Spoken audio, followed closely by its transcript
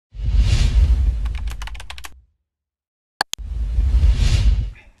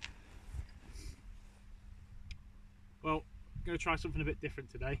to try something a bit different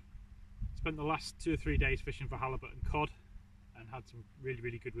today. Spent the last 2 or 3 days fishing for halibut and cod and had some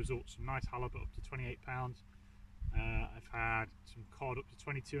really good results. Some nice halibut up to 28 pounds. I've had some cod up to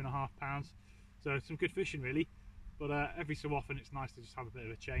 22.5 pounds. So some good fishing really, but every so often it's nice to just have a bit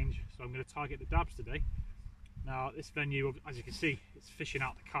of a change. So I'm going to target the dabs today. Now this venue, as you can see, it's fishing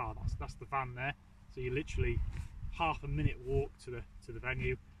out the car. That's the van there. So you're literally half a minute walk to the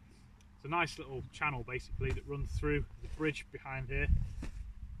venue. It's a nice little channel basically that runs through the bridge behind here,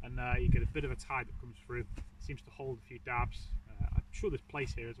 and you get a bit of a tide that comes through. It seems to hold a few dabs. I'm sure there's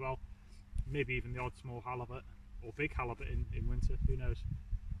place here as well, maybe even the odd small halibut or big halibut in winter, who knows.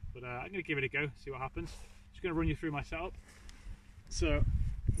 But I'm going to give it a go, see what happens. Just going to run you through my setup. So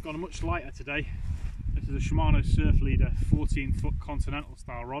I've got a much lighter today. This is a Shimano Surf Leader 14-foot continental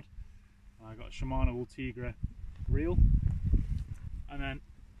style rod. I've got a Shimano Ultegra reel, and then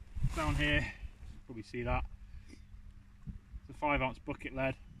down here, you can probably see that, it's a 5-ounce bucket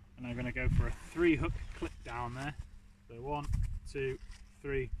lead, and I'm going to go for a 3-hook clip down there. So 1, 2,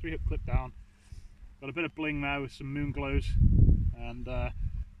 3, 3-hook clip down. Got a bit of bling there with some moon glows, and I'm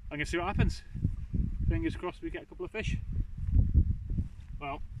going to see what happens. Fingers crossed we get a couple of fish.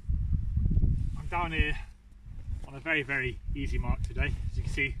 Well, I'm down here on a very easy mark today. As you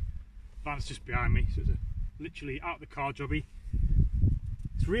can see, the van's just behind me, so it's literally out the car jobby.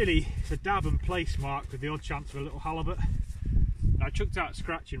 It's a dab and place mark with the odd chance of a little halibut. Now, I chucked out a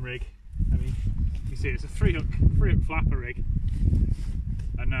scratching rig. I mean, you can see it's a 3-hook flapper rig,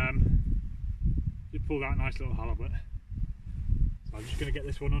 and it pulled out a nice little halibut. So I'm just going to get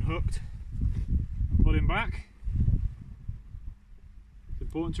this one unhooked and put him back. It's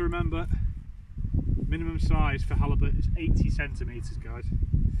important to remember, minimum size for halibut is 80 centimetres, guys.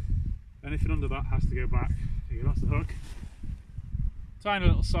 Anything under that has to go back. Here you go, that's the hook. Tiny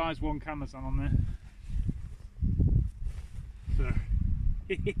little size 1 Camazon on there. So,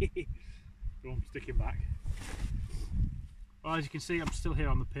 I'm sticking back. Well, as you can see, I'm still here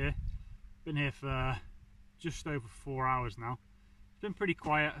on the pier. Been here for just over 4 hours now. It's been pretty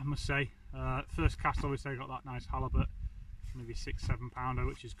quiet, I must say. First cast, obviously, I got that nice halibut, maybe 6-7 pounder,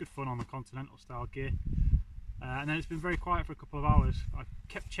 which is good fun on the continental style gear. And then it's been very quiet for a couple of hours. I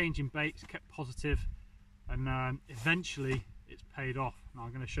kept changing baits, kept positive, and eventually it's paid off. Now I'm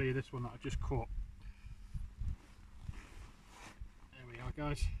going to show you this one that I've just caught. There we are,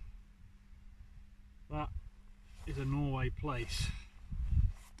 guys. That is a Norway place.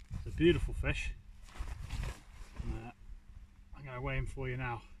 It's a beautiful fish. I'm going to weigh him for you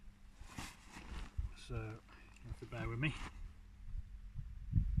now, so you have to bear with me.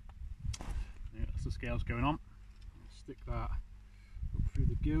 Yeah, that's the scales going on. Stick that up through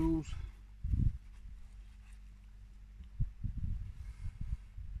the gills.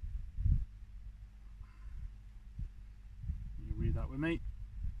 You read that with me.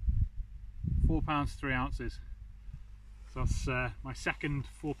 4 pounds 3 ounces. So that's my second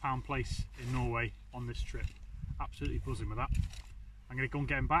 4-pound place in Norway on this trip. Absolutely buzzing with that. I'm going to go and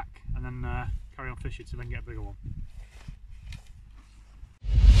get him back and then carry on fishing so then get a bigger one.